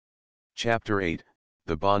Chapter 8,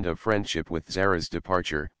 The Bond of Friendship. With Zara's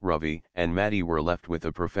departure, Ravi and Maddie were left with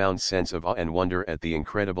a profound sense of awe and wonder at the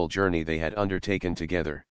incredible journey they had undertaken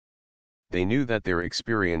together. They knew that their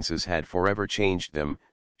experiences had forever changed them,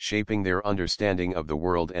 shaping their understanding of the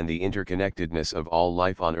world and the interconnectedness of all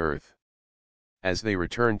life on Earth. As they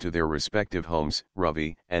returned to their respective homes,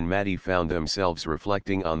 Ravi and Maddie found themselves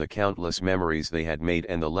reflecting on the countless memories they had made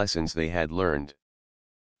and the lessons they had learned.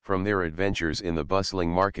 From their adventures in the bustling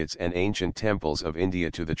markets and ancient temples of India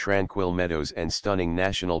to the tranquil meadows and stunning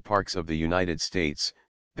national parks of the United States,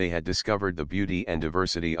 they had discovered the beauty and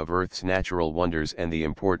diversity of Earth's natural wonders and the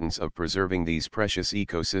importance of preserving these precious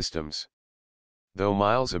ecosystems. Though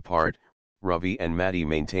miles apart, Ravi and Maddie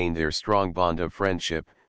maintained their strong bond of friendship,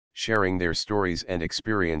 sharing their stories and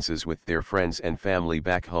experiences with their friends and family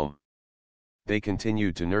back home. They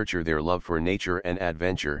continued to nurture their love for nature and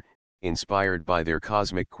adventure, inspired by their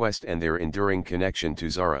cosmic quest and their enduring connection to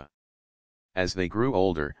Zara. As they grew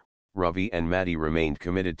older, Ravi and Maddie remained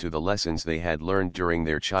committed to the lessons they had learned during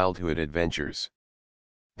their childhood adventures.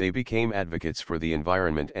 They became advocates for the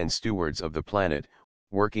environment and stewards of the planet,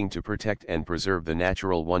 working to protect and preserve the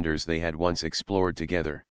natural wonders they had once explored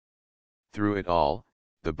together. Through it all,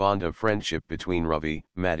 the bond of friendship between Ravi,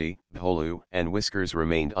 Maddie, Bholu, and Whiskers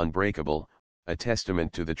remained unbreakable, a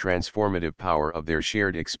testament to the transformative power of their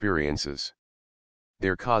shared experiences.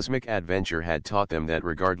 Their cosmic adventure had taught them that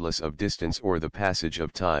regardless of distance or the passage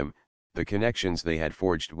of time, the connections they had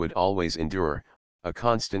forged would always endure, a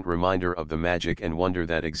constant reminder of the magic and wonder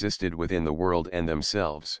that existed within the world and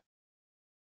themselves.